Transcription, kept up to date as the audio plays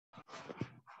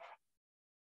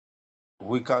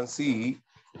we can see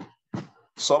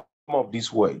some of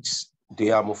these words, they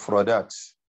are mufradat,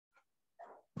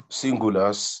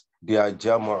 singulars, they are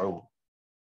jama'u,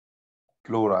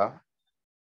 plural.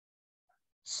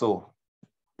 So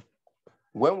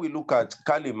when we look at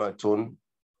kalimatun,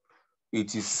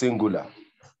 it is singular.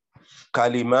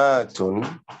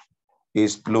 Kalimatun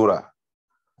is plural.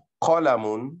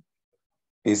 Qalamun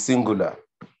is singular.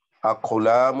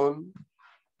 Aqlamun,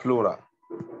 plural.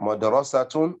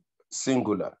 Madrasatun,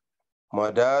 singular.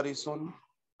 Madarisun,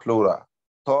 plural.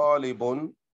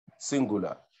 Talibun,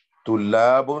 singular.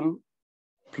 Tullabun,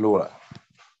 plural.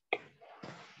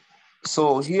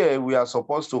 So here we are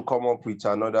supposed to come up with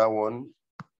another one,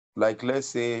 like let's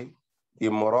say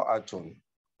imra'atun,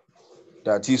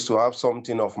 that is to have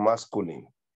something of masculine,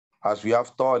 as we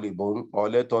have talibun, or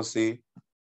let us say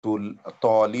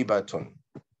talibatun.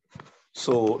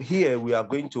 So here we are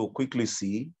going to quickly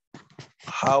see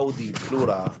how the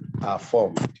plural are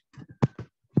formed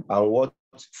and what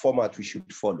format we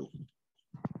should follow.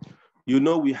 You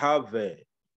know, we have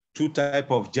two types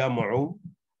of jam'u.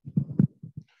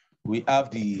 We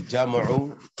have the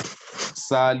jam'u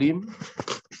salim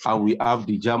and we have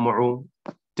the jam'u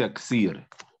taksir.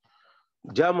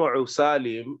 Jam'u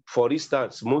salim, for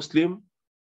instance, Muslim,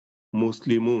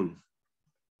 Muslimun.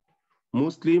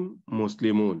 Muslim,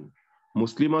 Muslimun.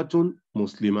 Muslimatun,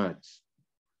 Muslimat.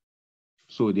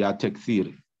 So they are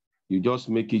taksir. You just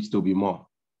make it to be more.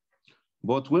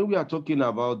 But when we are talking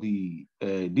about the,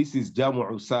 this is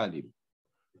jam'u salim.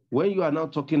 When you are now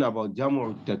talking about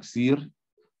jam'u taksir,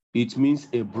 it means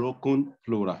a broken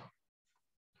plural.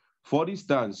 For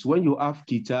instance, when you have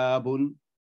kitabun,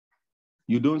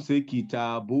 you don't say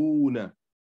kitabuna.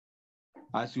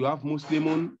 As you have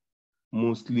muslimun,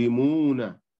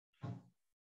 muslimuna.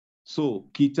 So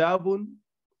kitabun,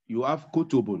 you have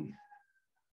kutubun.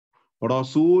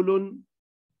 Rasulun,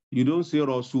 you don't say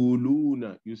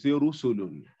rasuluna, you say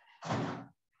rusulun.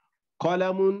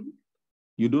 Qalamun,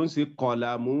 you don't say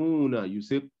qalamuna, you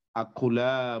say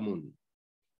akulamun.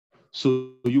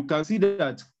 So you can see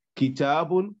that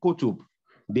kitabun, kutub,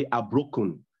 they are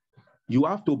broken. You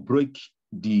have to break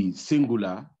the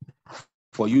singular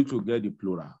for you to get the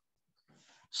plural.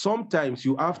 Sometimes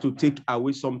you have to take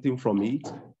away something from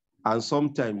it, and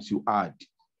sometimes you add.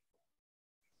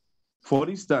 For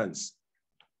instance,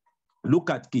 look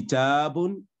at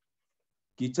kitabun.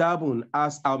 Kitabun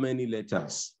has how many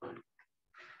letters?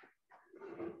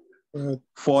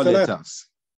 4 letters.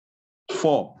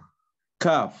 4.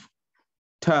 Kaf,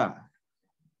 ta,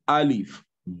 alif,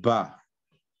 ba.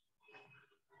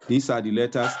 These are the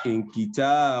letters in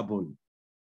kitabun.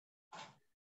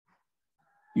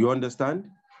 You understand?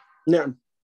 Yeah.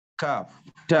 Kaf,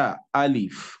 ta,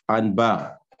 alif, and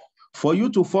ba. For you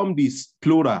to form this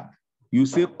plural, you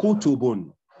say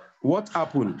kutubun. What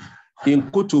happened?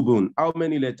 In kutubun, how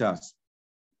many letters?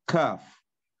 Kaf,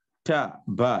 ta,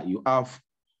 ba. You have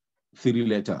 3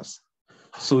 letters.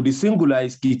 So the singular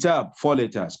is kitab, 4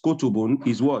 letters. Kutubun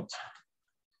is what?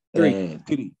 3.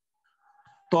 3.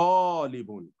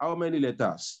 Talibun, how many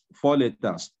letters? 4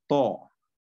 letters. Ta,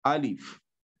 alif,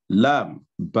 lam,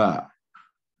 ba.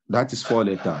 That is 4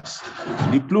 letters.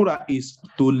 The plural is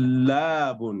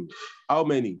tullabun. How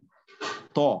many?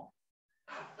 Ta,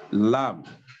 lam,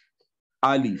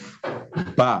 alif,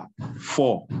 ba,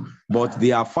 4. But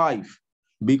they are 5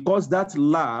 because that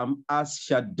lam has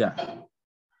shadda,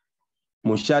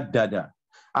 mushaddada.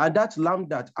 And that lam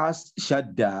that has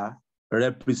shadda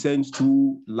represents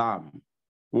 2 lam.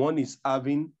 One is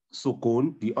having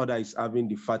sukun, the other is having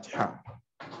the fatha.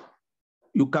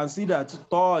 You can see that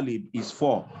talib is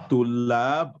 4,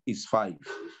 tulab is 5.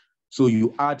 So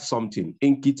you add something.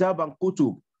 In kitab and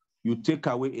kutub, you take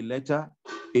away a letter.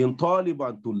 In talib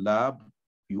and tulab,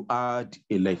 you add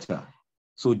a letter.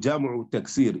 So jam'u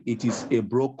taksir, it is a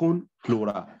broken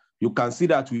plural. You can see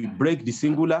that we break the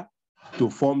singular to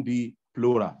form the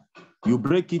plural. You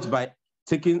break it by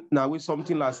taking away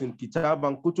something as in kitab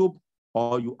and kutub,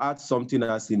 or you add something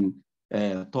as in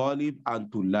talib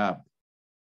and tulab.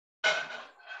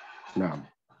 Now,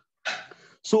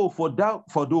 so for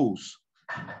those,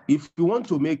 if you want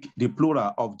to make the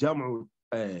plural of jam'u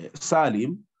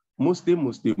salim, Muslim,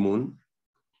 Muslimun,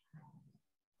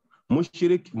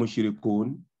 mushrik,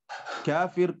 mushrikun,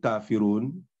 kafir,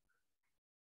 kafirun.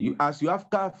 As you have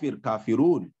kafir,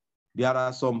 kafirun, there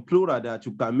are some plural that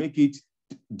you can make it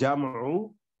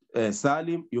jam'u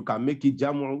salim, you can make it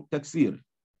jam'u taksir.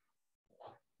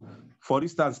 For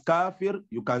instance, kafir,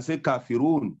 you can say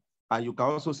kafirun, and you can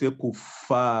also say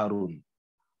kuffarun.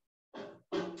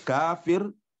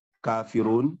 Kafir,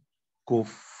 kafirun,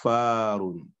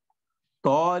 kuffarun.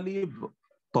 Talib,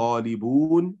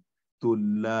 talibun,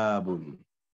 tullabun.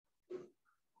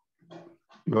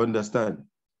 You understand?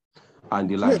 And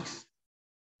the Yeah. likes.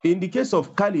 In the case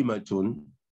of kalimatun,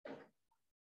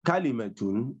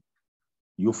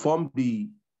 you form the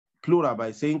plural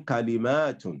by saying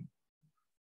kalimatun.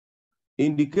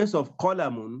 In the case of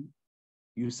qalamun,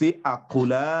 you say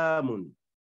aqulamun.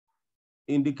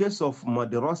 In the case of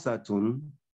madrasatun,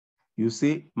 you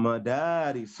say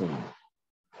madarisun.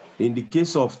 In the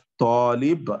case of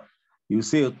talib, you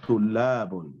say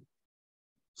tullabun.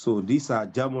 So these are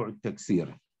jamu'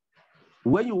 taksir.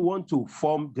 When you want to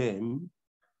form them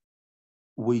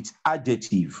with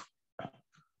adjective,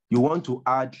 you want to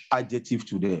add adjective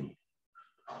to them.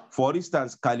 For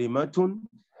instance, kalimatun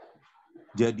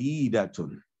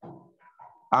jadidatun.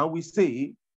 And we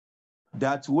say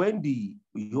that when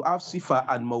you have sifa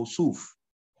and mausuf,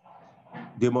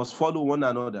 they must follow one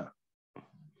another.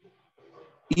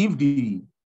 If the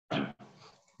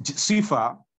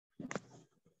sifa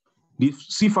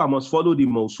must follow the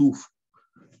mausuf.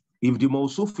 If the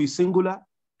mausuf is singular,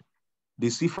 the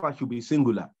sifa should be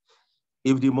singular.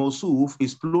 If the mausuf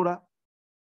is plural,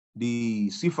 the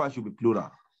sifa should be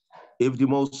plural. If the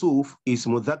mausuf is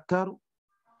mudhakkar,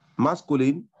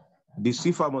 masculine, the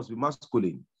sifa must be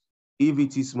masculine. If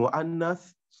it is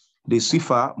mu'annath, the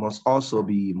sifa must also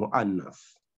be mu'annath.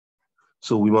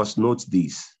 So we must note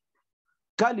this.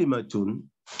 Kalimatun,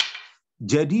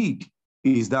 jadid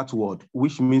is that word,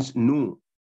 which means new.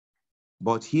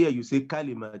 But here you say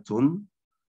kalimatun,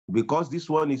 because this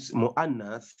one is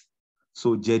mu'annath,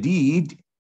 so jadid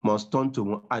must turn to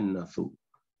mu'annathu.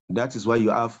 That is why you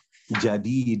have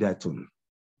jadidatun.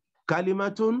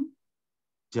 Kalimatun,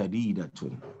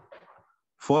 jadidatun.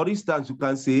 For instance, you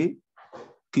can say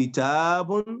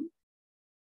kitabun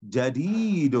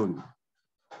jadidun.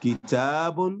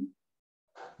 Kitabun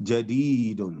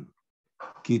jadidun.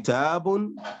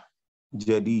 Kitabun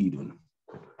jadidun.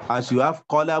 As you have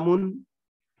qalamun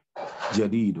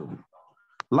jadidun.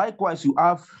 Likewise, you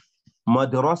have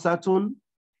madrasatun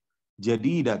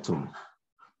jadidatun.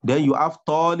 Then you have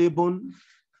talibun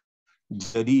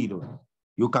jadidun.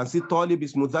 You can see talib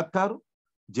is mudhakkar,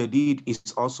 jadid is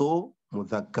also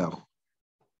mudhakkar.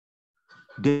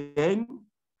 Then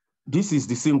this is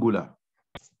the singular.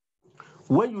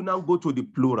 When you now go to the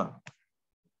plural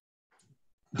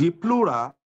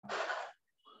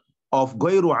of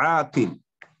ghayru aqil,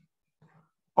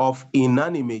 of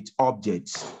inanimate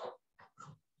objects,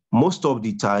 most of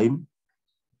the time,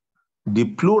 the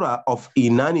plural of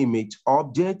inanimate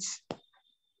objects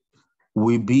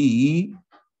will be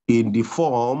in the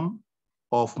form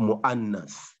of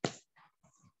mu'annath.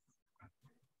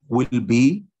 Will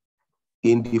be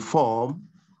in the form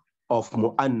of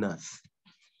mu'annath.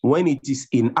 When it is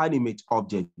inanimate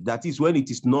object, that is when it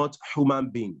is not human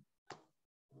being.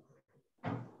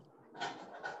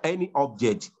 Any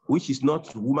object which is not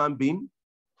human being,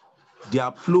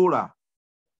 their plural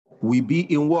will be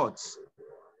in what?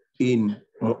 In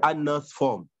mu'annath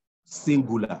form,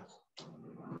 singular.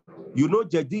 You know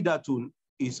jadidatun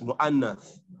is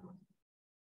mu'annath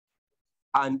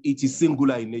and it is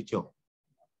singular in nature.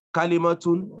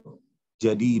 Kalimatun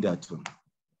jadidatun.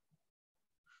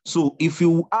 So if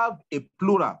you have a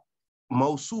plural,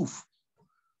 mausuf,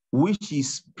 which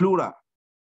is plural,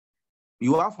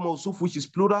 you have mausuf which is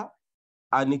plural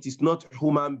and it is not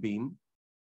human being,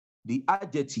 the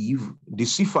adjective, the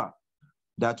sifa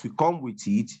that will come with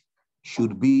it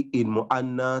should be in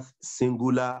mu'annath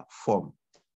singular form.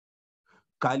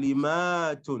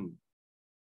 Kalimatun.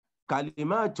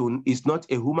 Kalimatun is not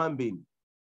a human being.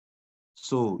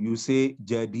 So you say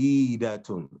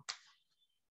jadidatun.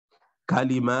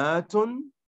 Kalimatun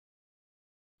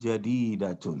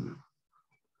jadidatun.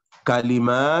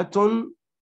 Kalimatun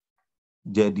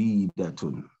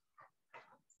jadidatun.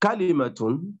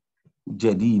 Kalimatun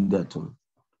jadidatun.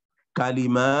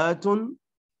 Kalimatun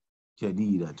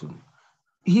jadidatun.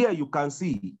 Here you can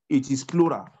see it is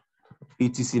plural.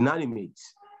 It is inanimate.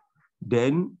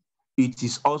 Then it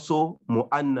is also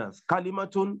mu'annath.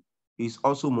 Kalimatun is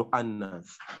also mu'annath.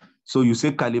 So you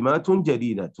say kalimatun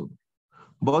jadidatun.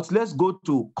 But let's go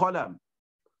to qalam.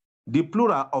 The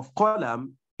plural of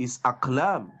qalam is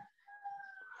aqlam.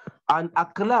 And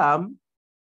aqlam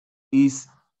is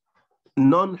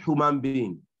non-human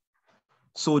being.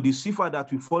 So the sifa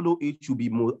that we follow it should be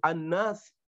mu'annath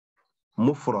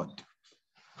mufrad.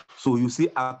 So you say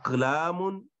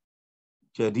aqlamun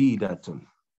jadidatun.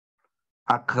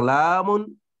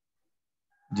 Aqlamun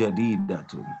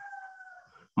jadidatun.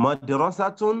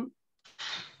 Madrasatun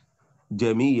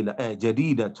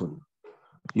jadidatun.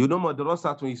 You know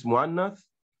madrasatun is mu'annath,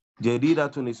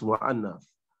 jadidatun is mu'annath.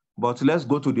 But let's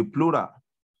go to the plural.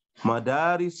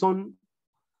 Madarisun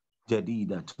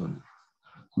jadidatun.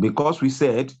 Because we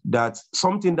said that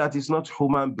something that is not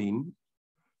human being,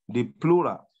 the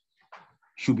plural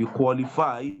should be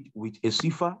qualified with a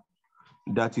sifa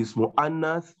that is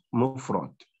mu'annath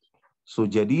mufrad. So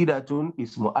jadidatun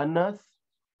is mu'annath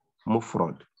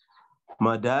mufrad.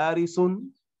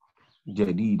 Madarisun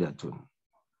jadidatun.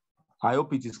 I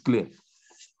hope it is clear.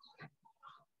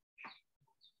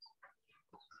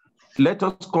 Let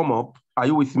us come up. Are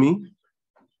you with me?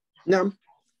 No.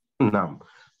 Now,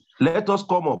 let us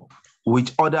come up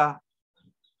with other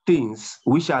things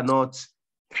which are not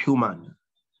human.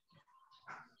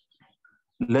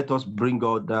 Let us bring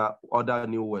out the other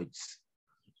new words,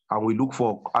 and we look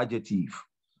for adjective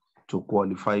to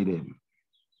qualify them.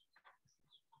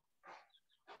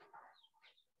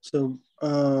 So,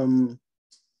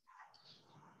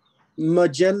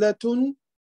 majallatun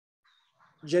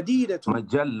jadidatun.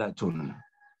 Majallatun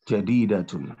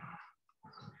jadidatun.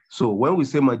 So when we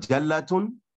say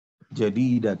majallatun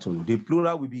jadidatun, the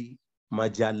plural will be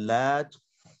majallat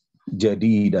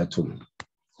jadidatun.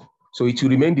 So it will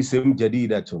remain the same,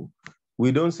 jadidatun.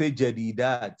 We don't say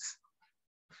jadidat.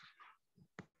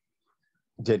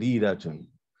 Jadidatun.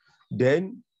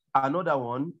 Then another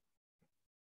one,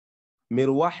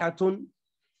 mirwahatun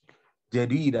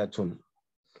jadidatun.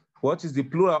 What is the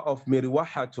plural of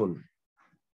mirwahatun?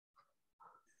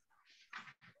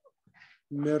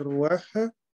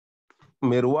 Mirwaha.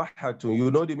 Mirwahatun. You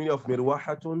know the meaning of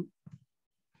mirwahatun?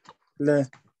 La.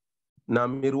 Now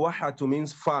mirwahatun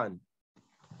means fan.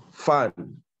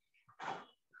 Fan.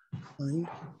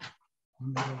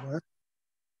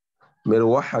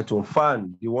 Mirwahatun,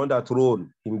 fan, the one that roll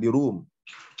in the room.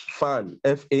 Fan,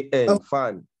 F-A-N, oh.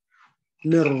 Fan.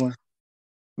 Mirwa.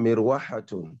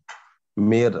 Mirwahatun.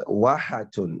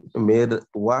 Mirwahatun.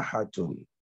 Mirwahatun.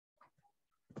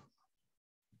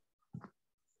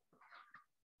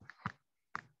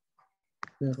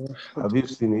 Have you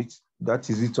seen it? That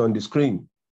is it on the screen.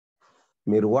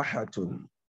 Mirwahatun.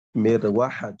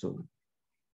 Mirwahatun.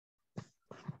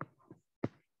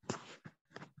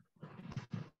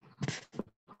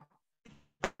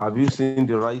 Have you seen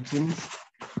the writing?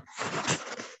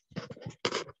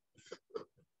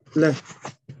 La.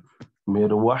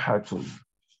 Mirwahatun.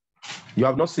 You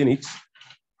have not seen it?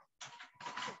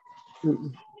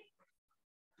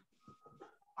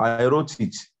 I wrote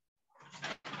it.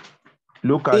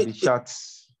 Look at the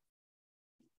charts.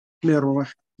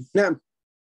 Mirwahatun.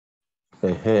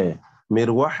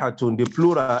 Mirwahatun, the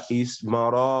plural is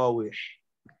marawih.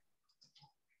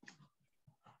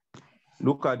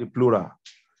 Look at the plural.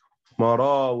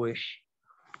 Marawih.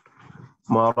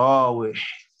 Marawih.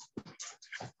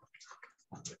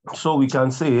 So we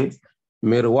can say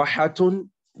mirwahatun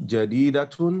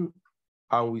jadidatun,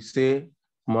 and we say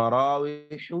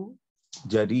marawihu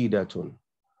jadidatun.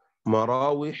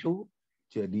 Marawihu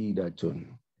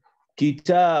jadidatun.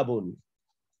 Kitabun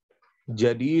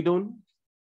jadidun.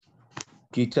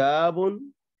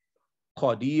 Kitabun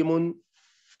qadimun.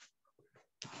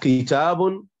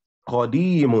 Kitabun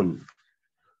qadimun.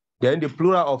 Then the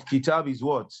plural of kitab is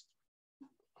what?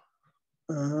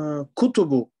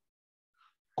 Kutubu.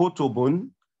 Kutubun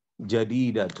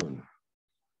jadidatun.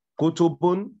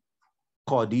 Kutubun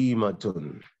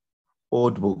qadimatun.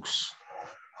 Old books.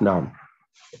 Now,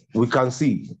 we can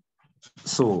see.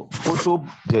 So, kutub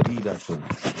jadidatun.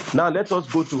 Now, let us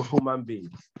go to human being.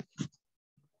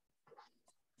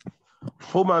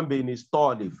 Human being is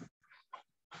talib.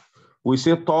 We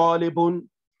say talibun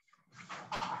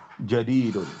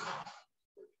jadidun.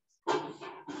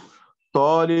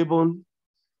 Talibun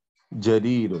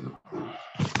jadidun.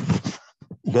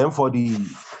 Then for the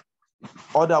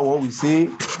other one, we say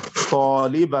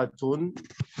talibatun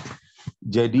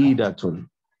jadidatun.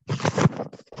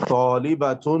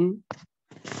 Talibatun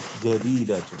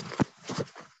jadidatun.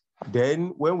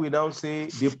 Then when we now say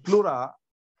the plural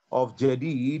of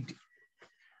jadid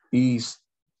is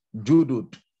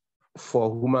judud for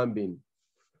human being.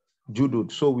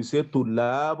 Judud. So we say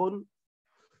tulabun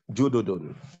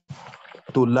jududun.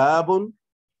 Tulabun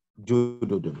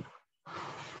jududun.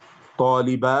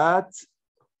 Talibat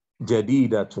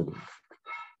jadidatun.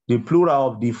 The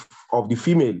plural of the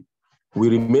female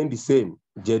will remain the same.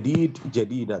 Jadid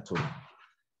jadidatun.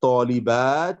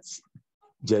 Talibat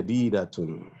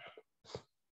jadidatun.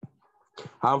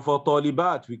 And for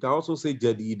talibat, we can also say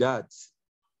jadidat.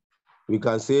 We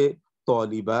can say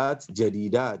talibat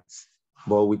jadidat,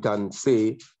 but we can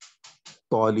say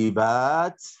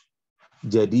talibat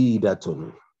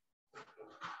jadidatun.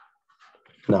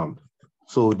 Now,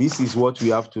 so this is what we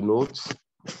have to note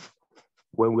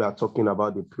when we are talking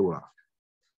about the plural.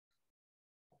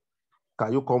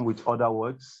 Can you come with other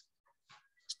words?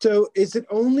 So is it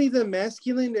only the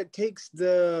masculine that takes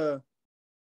the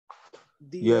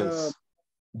yes,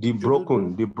 the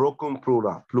broken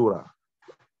plural.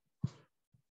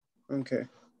 Okay.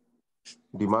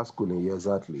 The masculine, yeah,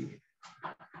 exactly.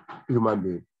 Human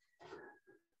being.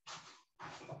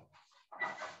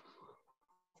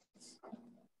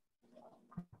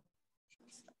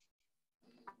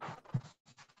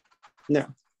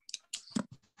 Now,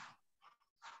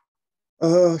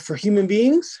 for human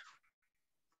beings,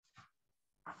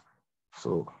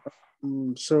 So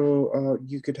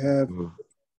you could have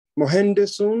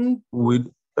Mohendesun with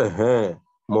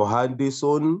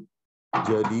Mohandisun,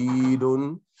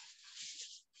 Jadidun,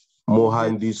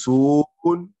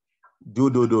 Mohandisun,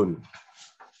 Jududun.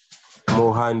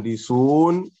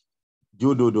 Mohandisun,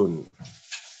 Jududun.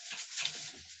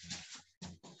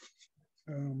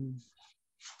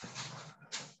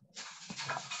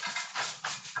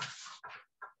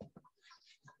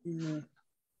 Yeah.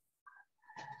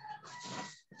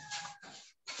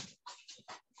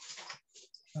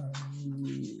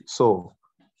 So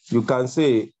you can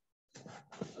say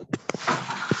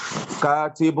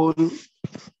Katibun,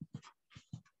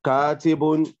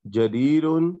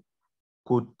 Jadidun,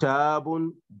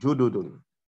 Kutabun, Jududun.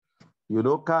 You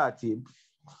know, Katib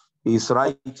is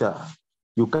writer.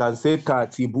 You can say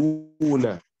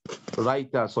Katibuna,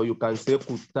 writer. So you can say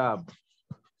Kutab.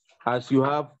 As you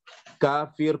have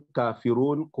Kafir,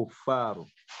 Kafirun, Kuffar.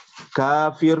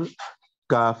 Kafir,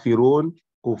 Kafirun,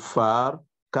 Kuffar.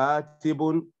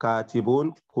 Katibun,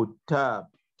 Katibun, Kutab.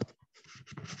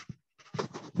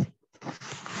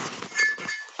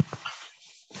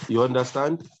 You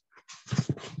understand?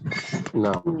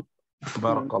 Now,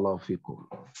 Barakallahu fikum.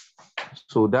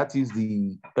 So that is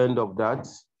the end of that.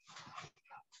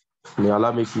 May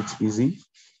Allah make it easy.